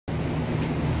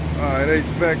Alright,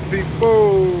 HVAC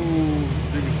people.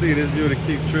 You can see this unit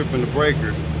keep tripping the breaker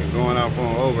and going off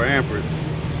on over amperage.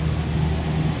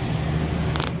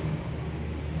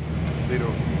 See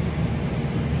the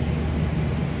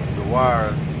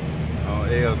wires on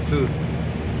L2.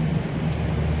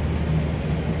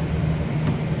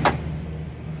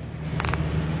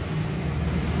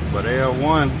 But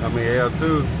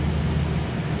L2,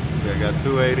 see I got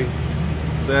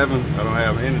 287. I don't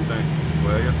have anything.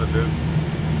 Well, I guess I do.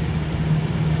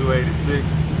 286.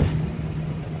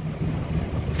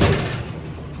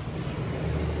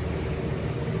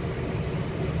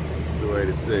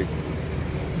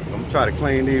 I'm gonna try to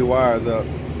clean these wires up.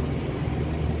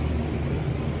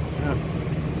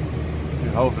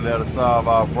 And hopefully that'll solve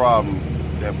our problem.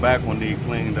 That back one needs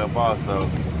cleaned up also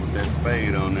with that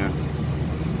spade on there.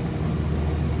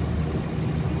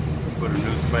 Put a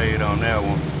new spade on that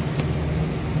one.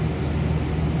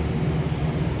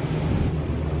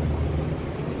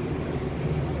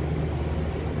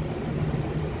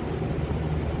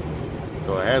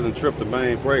 So it hasn't tripped the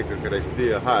main breaker because they're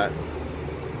still hot.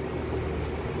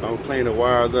 I'm gonna clean the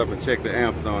wires up and check the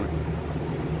amps on it.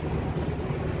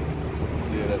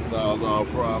 See if that solves our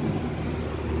problem.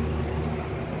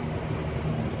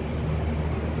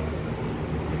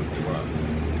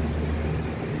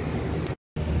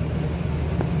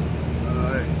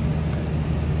 Alright.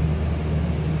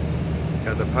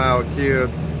 Got the power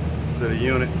killed to the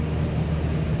unit.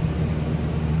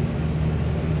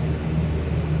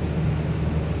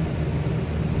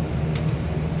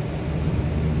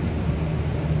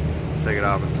 Take it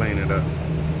off and clean it up.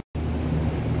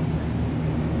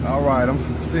 Alright, I'm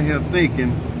sitting here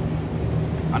thinking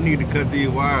I need to cut these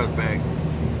wires back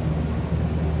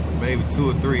maybe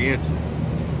 2 or 3 inches.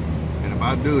 And if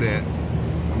I do that,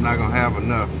 I'm not gonna have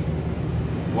enough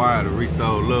wire to reach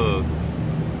those lugs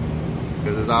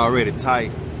because it's already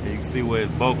tight and you can see where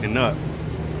it's bulking up.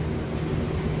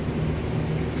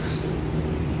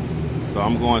 So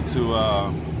I'm going to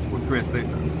request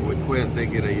they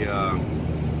get a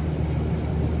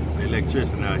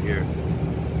electrician out here.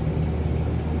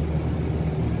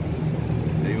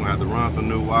 They're gonna have to run some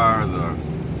new wires or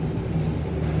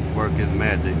work his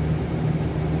magic.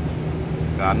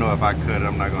 Cause I know if I cut it,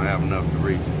 I'm not gonna have enough to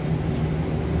reach it.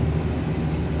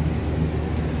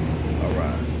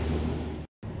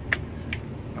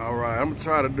 Alright, I'm gonna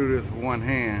try to do this with one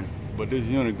hand, but this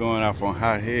unit going off on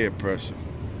high head pressure.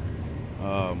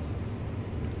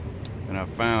 And I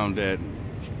found that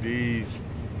these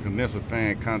condenser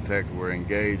fan contacts were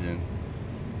engaging,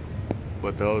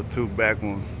 but those 2 back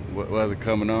ones wasn't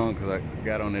coming on because I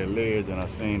got on that ledge and I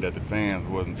seen that the fans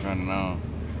wasn't turning on.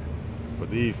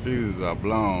 But these fuses are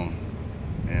blown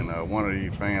and one of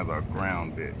these fans are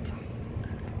grounded.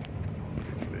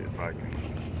 Let's see if I can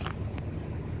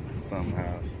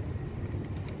somehow,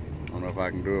 I don't know if I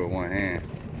can do it with one hand.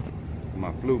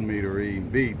 My fluid meter reading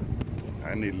beep.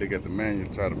 I need to look at the manual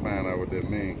to try to find out what that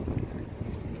means.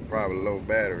 Probably low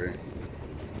battery.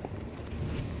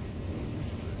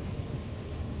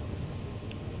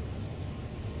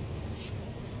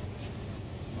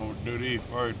 I'm gonna do these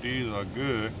first. These are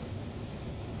good.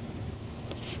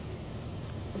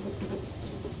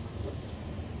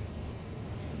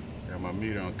 Got my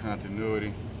meter on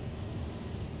continuity.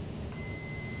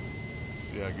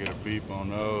 See, I get a beep on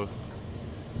those.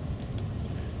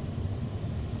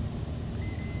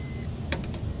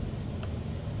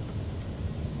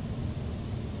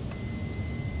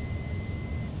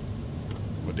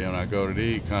 But then when I go to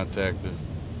these contactors,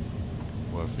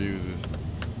 or fuses,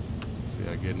 see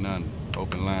I get none,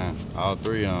 open line. All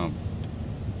 3 of them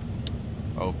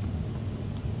open.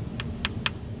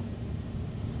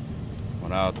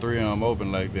 When all 3 of them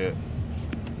open like that,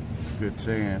 good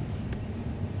chance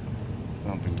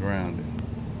something grounded.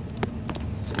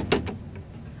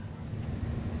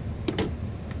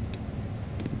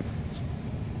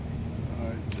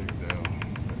 Alright, check that one.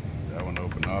 That one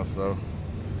open also.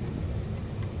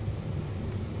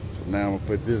 Now I'm gonna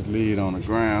put this lead on the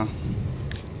ground.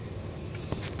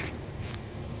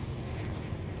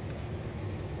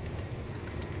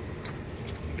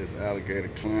 This alligator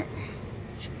clamp.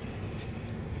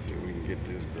 See if we can get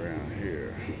this ground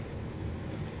here.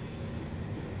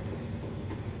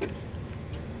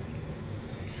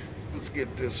 Let's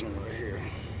get this one right here.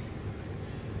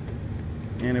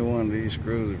 Any one of these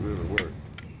screws would really work.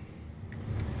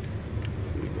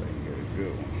 Let's see if I can get a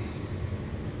good one.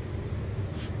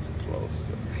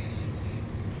 Closer.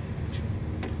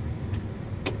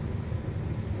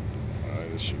 Alright,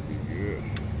 this should be good.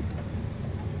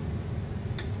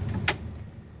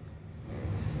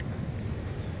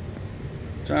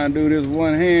 Trying to do this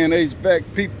one hand HVAC,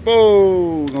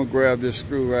 people. Gonna grab this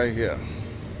screw right here.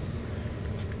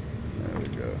 There we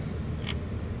go.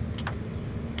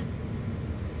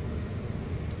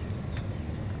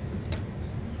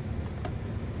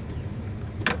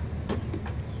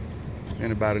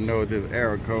 Anybody know this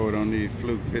error code on these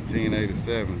Fluke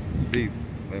 1587 beep?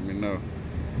 Let me know.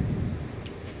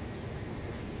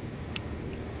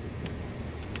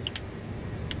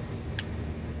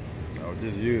 I was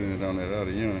just using it on that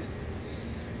other unit.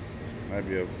 Might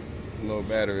be a low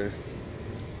battery.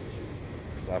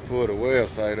 So I pulled the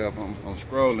website up. I'm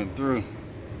scrolling through.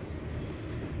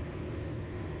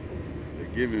 They're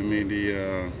giving me the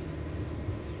let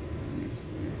me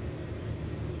see.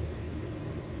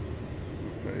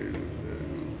 What page is that?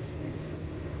 Let me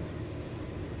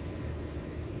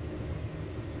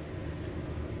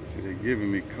see. See, they're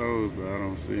giving me codes, but I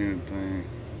don't see anything.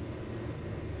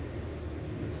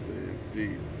 Let's see,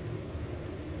 B.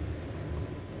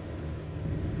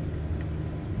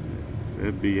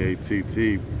 That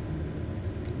BATT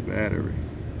battery.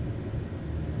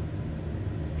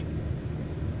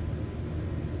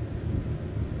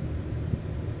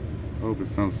 Hope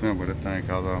it's something simple. That thing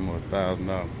costs almost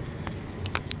 $1,000.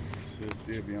 Should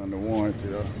still be under warranty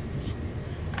though.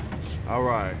 All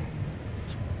right.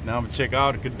 Now I'm gonna check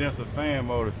all the condenser fan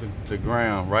motors to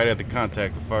ground right at the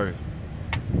contactor first.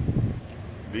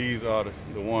 These are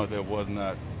the ones that was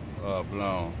not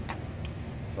blown.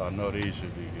 So I know these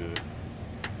should be good.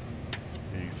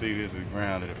 You can see this is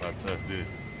grounded if I touch this.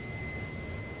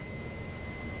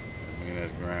 I mean,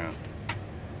 that's ground.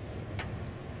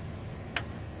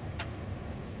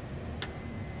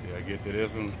 See, I get to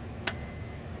this one.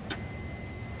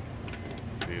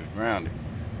 See, it's grounded.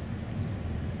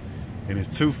 And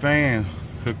it's two fans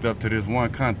hooked up to this one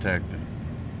contactor.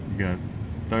 You got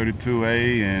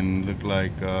 32A and look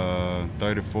like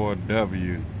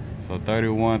 34W. So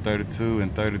 31, 32,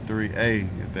 and 33A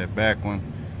is that back one.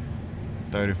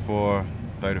 34,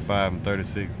 35, and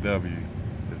 36W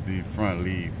is the front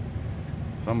lead.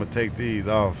 So I'm gonna take these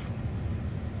off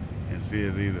and see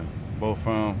if either both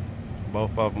of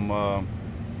them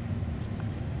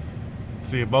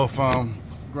see if both of them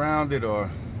grounded or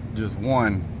just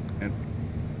one. And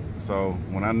so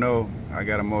when I know I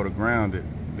got a motor grounded,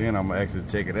 then I'm gonna actually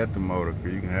check it at the motor,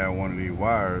 because you can have one of these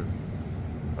wires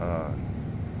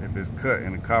if it's cut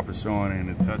and the copper showing and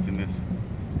it's touching this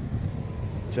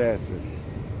chassis,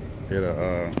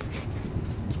 it'll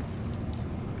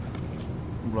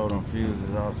blow them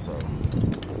fuses also.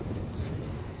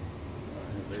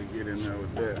 They get in there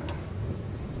with that.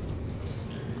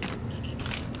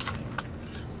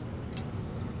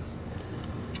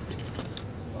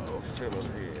 Oh, fill up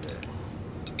here.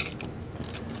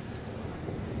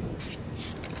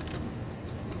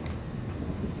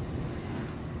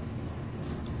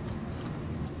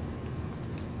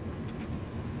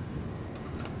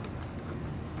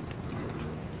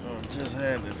 Just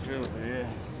had to fill it here.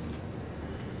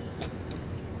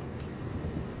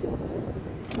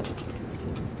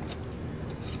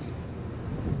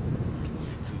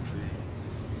 Too big.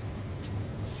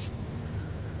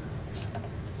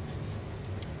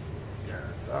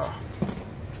 God, oh.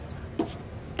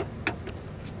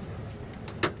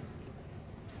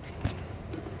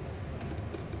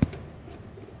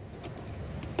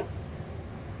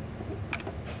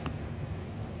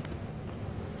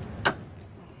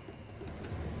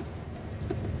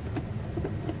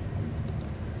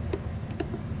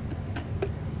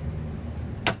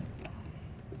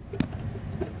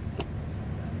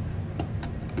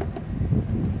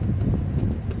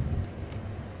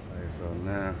 So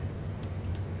now,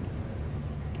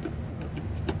 let's the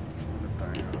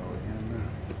thing all the way in there.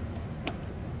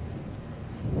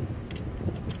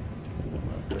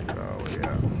 I'll take it all the way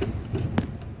out.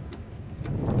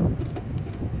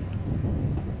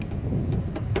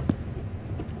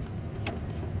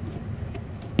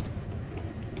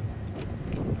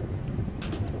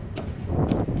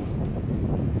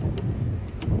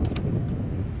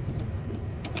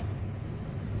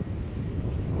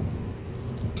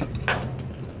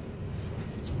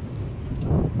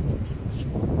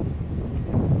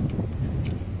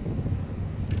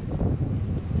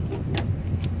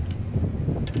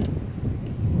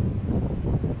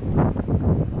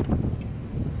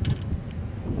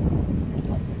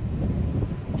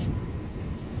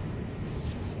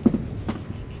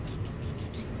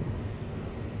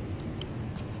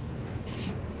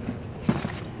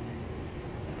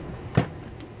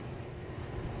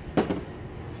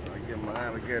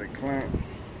 Alligator clamp.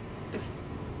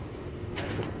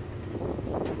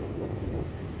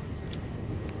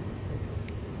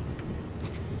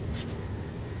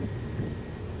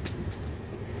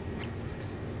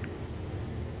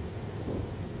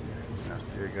 I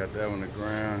still got that on the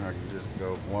ground. I can just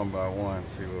go one by one,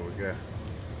 see what we got.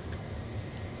 So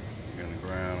we got the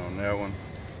ground on that one.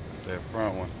 It's that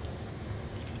front one.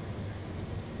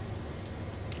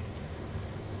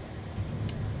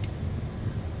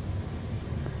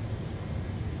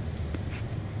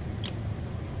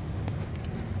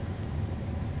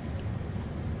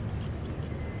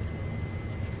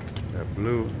 That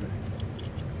blue.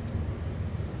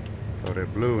 So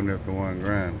that blue one is the one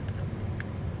grounded.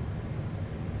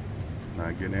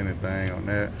 Not getting anything on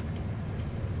that.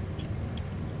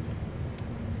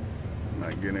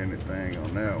 Not getting anything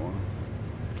on that one.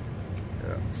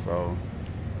 Yeah, so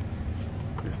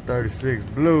this 36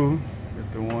 blue is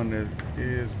the one that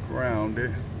is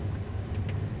grounded.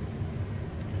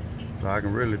 So I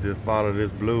can really just follow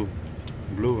this blue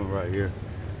one right here.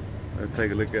 Let's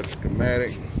take a look at the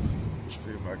schematic.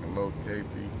 See if I can locate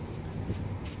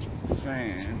the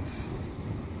fans.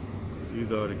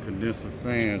 These are the condenser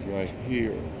fans right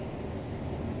here.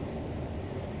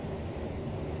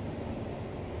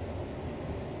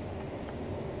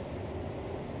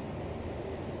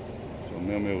 So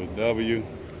remember it was W.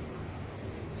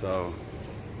 So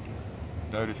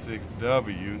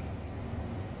 36W.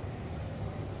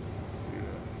 See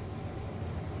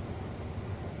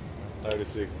that? That's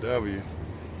 36W.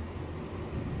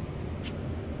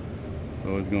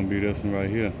 So it's gonna be this one right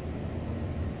here.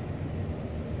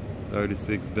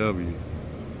 36W.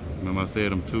 Remember I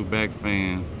said them two back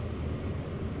fans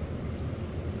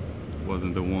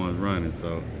wasn't the ones running,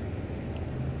 so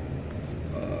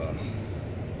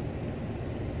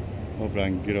hopefully I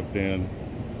can get up there and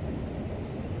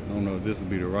I don't know if this will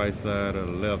be the right side or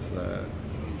the left side.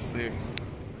 Let me see.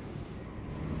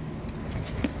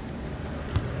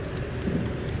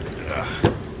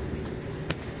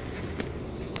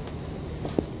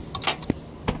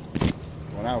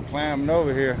 When I was climbing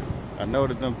over here, I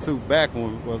noticed them two back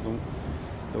ones wasn't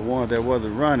the one that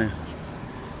wasn't running.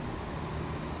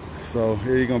 So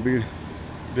here you're gonna be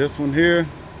this one here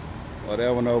or that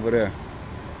one over there.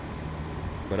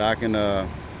 But I can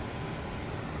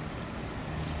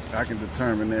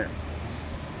determine that.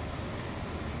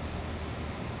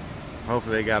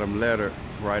 Hopefully they got them lettered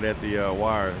right at the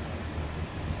wires.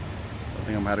 I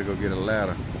think I'm gonna have to go get a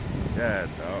ladder. God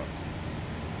dog.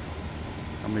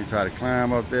 I'm gonna try to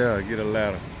climb up there or get a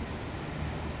ladder.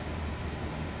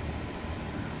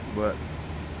 But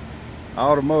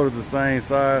all the motors the same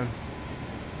size.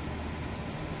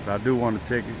 But I do want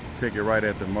to check it right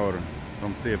at the motor. So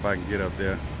I'm gonna see if I can get up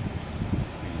there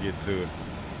and get to it.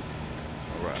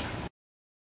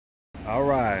 All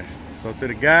right. So to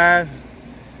the guys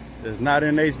that's not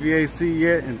in HVAC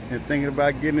yet and thinking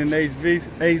about getting in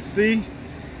HVAC,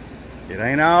 it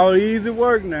ain't all easy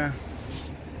work now.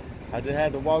 I just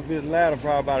had to walk this ladder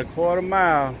probably about a quarter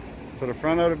mile to the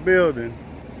front of the building.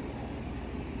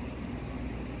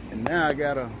 And now I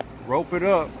gotta rope it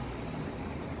up,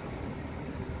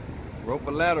 rope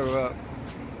a ladder up,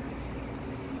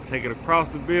 take it across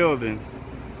the building,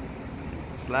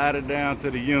 slide it down to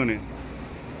the unit,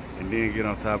 and then get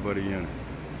on top of the unit.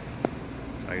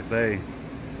 Like I say,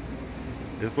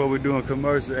 this is what we do in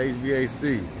commercial HVAC.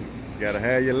 You gotta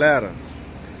have your ladders.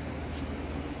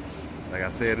 Like I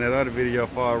said in that other video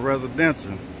for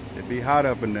residential, it be hot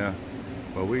up in there,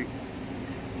 but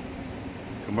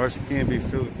commercial can be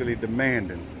physically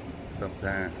demanding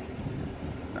sometimes.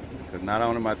 Because not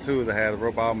only my tools, I had to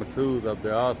rope all my tools up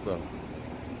there also.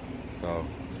 So,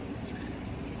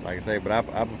 like I say, but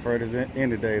I prefer this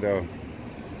any day though.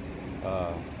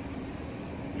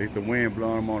 At least the wind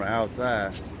blowing them on the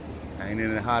outside. I ain't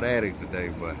in a hot attic today,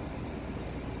 but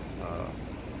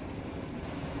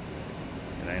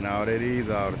it ain't all that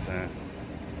easy all the time.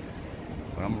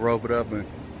 But I'm gonna rope it up and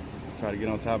try to get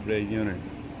on top of that unit.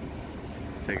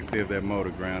 Check and see if that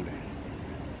motor grounded.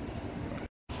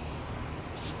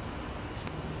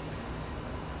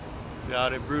 See all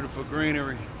that beautiful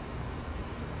greenery.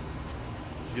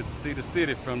 You get to see the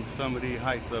city from some of these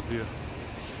heights up here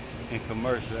in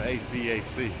commercial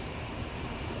HVAC.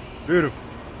 Beautiful.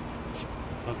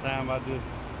 Sometimes I just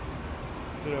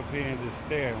sit up here and just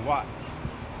stare and watch.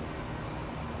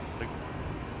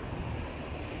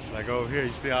 Like over here,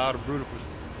 you see all the beautiful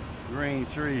green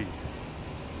trees.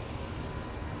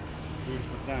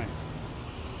 Beautiful thing.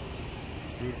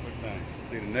 Beautiful thing.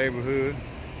 See the neighborhood.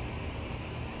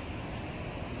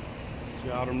 See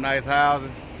all them nice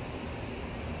houses.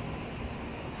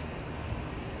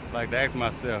 Like to ask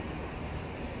myself,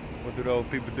 what do those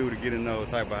people do to get in those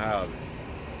type of houses?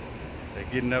 They're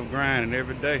getting up grinding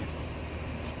every day.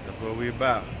 That's what we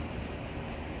about.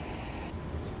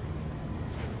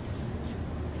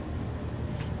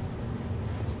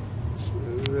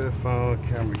 the phone,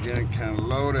 camera getting kind of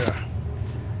low there.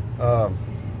 Yeah,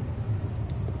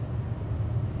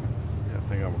 I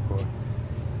think I'm recording.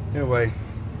 Anyway,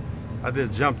 I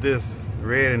just jumped this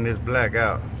red and this black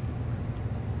out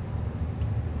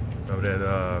of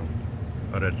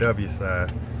that W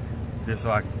side, just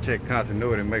so I can check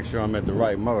continuity and make sure I'm at the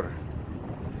right motor.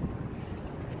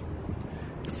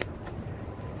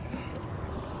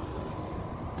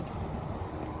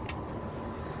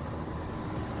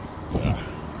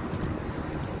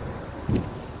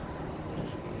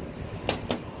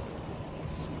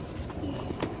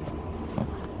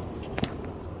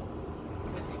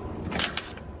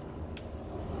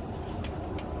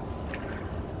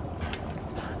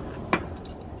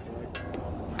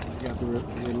 Got the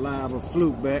reliable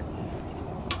fluke back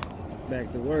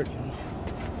to working.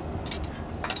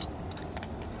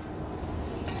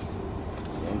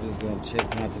 So I'm just gonna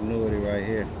check continuity right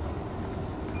here.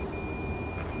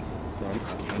 So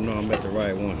I know I'm at the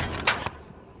right one.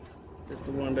 It's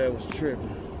the one that was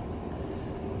tripping.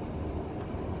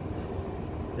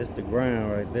 It's the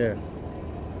ground right there.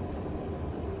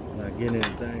 Not getting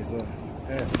anything, so it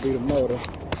has to be the motor.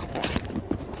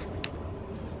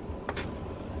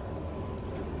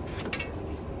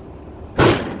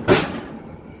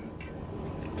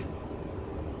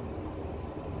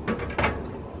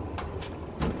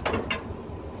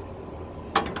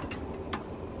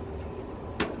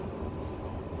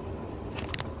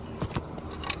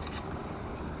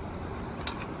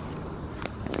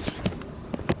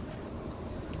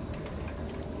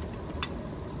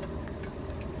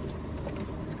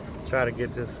 Try to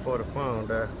get this before the phone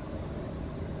die.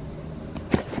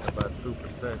 About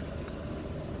 2%.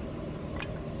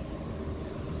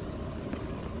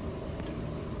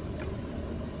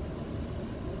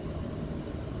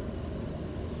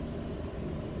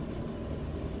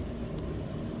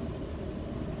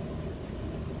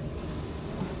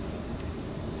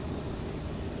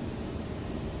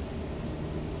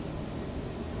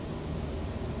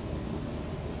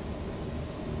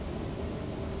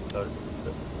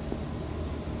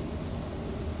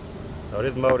 So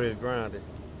this motor is grounded.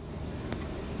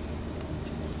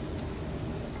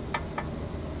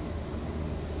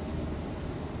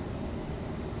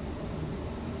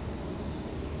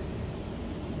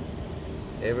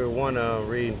 Every one of them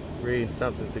reading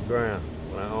something to ground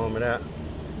when I arm it out.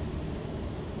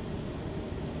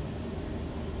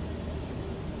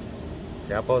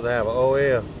 See, I'm supposed to have an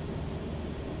OL.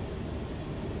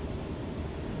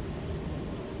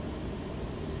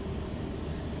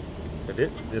 But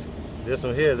this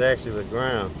one here is actually the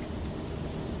ground.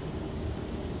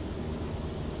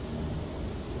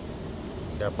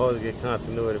 See, I'm supposed to get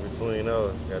continuity between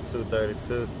those. Got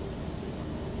 232.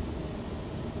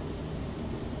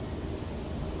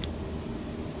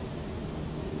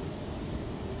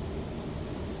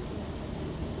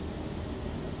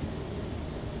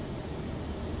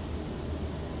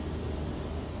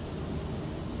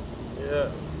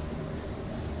 Yeah.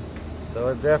 So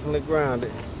it's definitely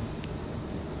grounded.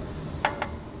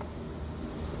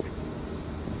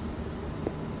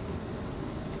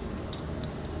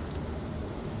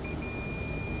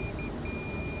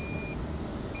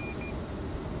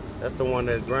 That's the one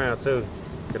that's ground too.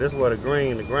 Cause this is where the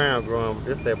ground growing.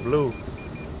 This that blue,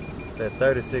 that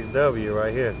 36W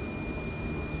right here.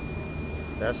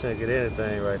 So I shouldn't get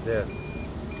anything right there.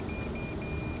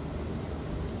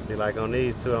 See, like on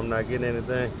these two, I'm not getting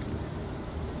anything.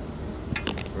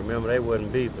 Remember, they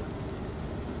wasn't beeping.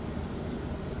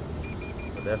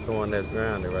 But that's the one that's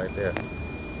grounded right there.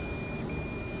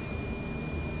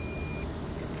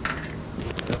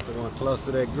 That's the one close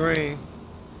to that green.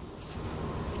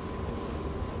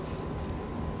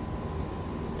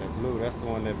 Blue, that's the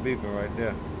one that's beeping right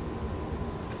there.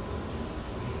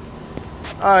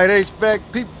 Alright, HVAC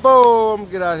people, I'm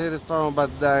gonna get out of here. This phone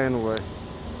about to die anyway.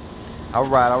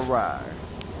 Alright.